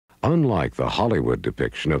Unlike the Hollywood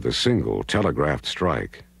depiction of the single telegraphed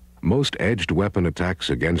strike, most edged weapon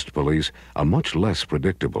attacks against police are much less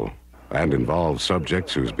predictable and involve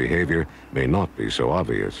subjects whose behavior may not be so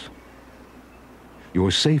obvious.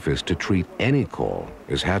 You're safest to treat any call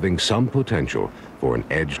as having some potential for an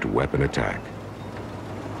edged weapon attack.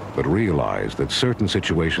 But realize that certain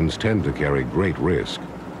situations tend to carry great risk.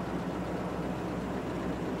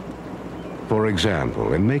 For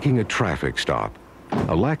example, in making a traffic stop,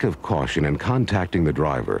 a lack of caution in contacting the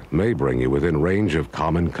driver may bring you within range of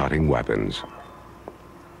common cutting weapons.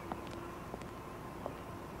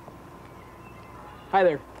 Hi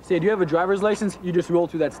there. Say, do you have a driver's license? You just rolled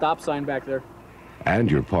through that stop sign back there. And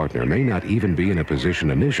your partner may not even be in a position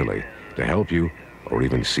initially to help you or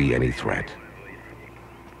even see any threat.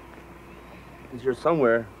 He's here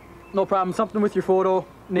somewhere. No problem. Something with your photo,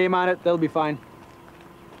 name on it, that'll be fine.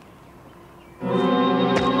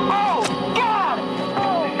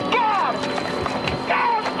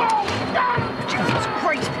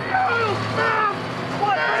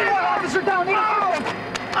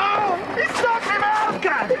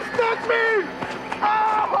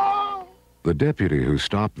 The deputy who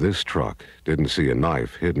stopped this truck didn't see a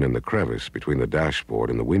knife hidden in the crevice between the dashboard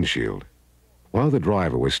and the windshield. While the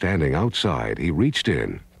driver was standing outside, he reached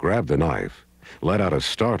in, grabbed the knife, let out a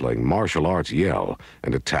startling martial arts yell,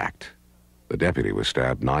 and attacked. The deputy was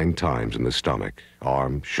stabbed 9 times in the stomach,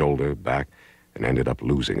 arm, shoulder, back, and ended up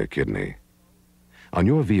losing a kidney. On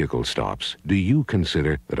your vehicle stops, do you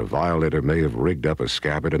consider that a violator may have rigged up a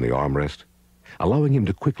scabbard in the armrest, allowing him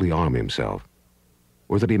to quickly arm himself?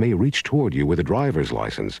 Or that he may reach toward you with a driver's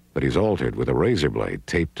license that he's altered with a razor blade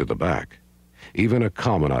taped to the back? Even a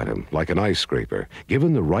common item, like an ice scraper,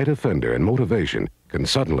 given the right offender and motivation, can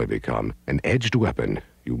suddenly become an edged weapon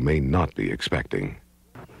you may not be expecting.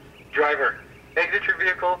 Driver, exit your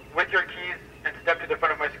vehicle with your keys and step to the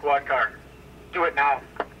front of my squad car. Do it now.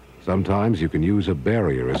 Sometimes you can use a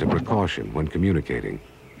barrier as a precaution when communicating,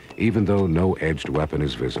 even though no edged weapon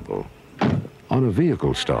is visible. On a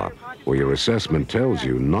vehicle stop, where your assessment tells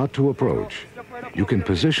you not to approach, you can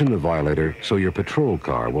position the violator so your patrol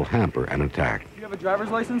car will hamper an attack. Do you have a driver's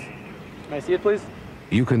license? Can I see it, please?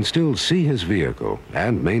 You can still see his vehicle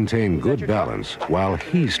and maintain good balance while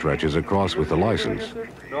he stretches across with the license.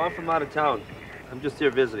 No, I'm from out of town. I'm just here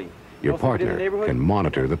visiting. Your partner can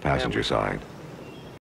monitor the passenger side.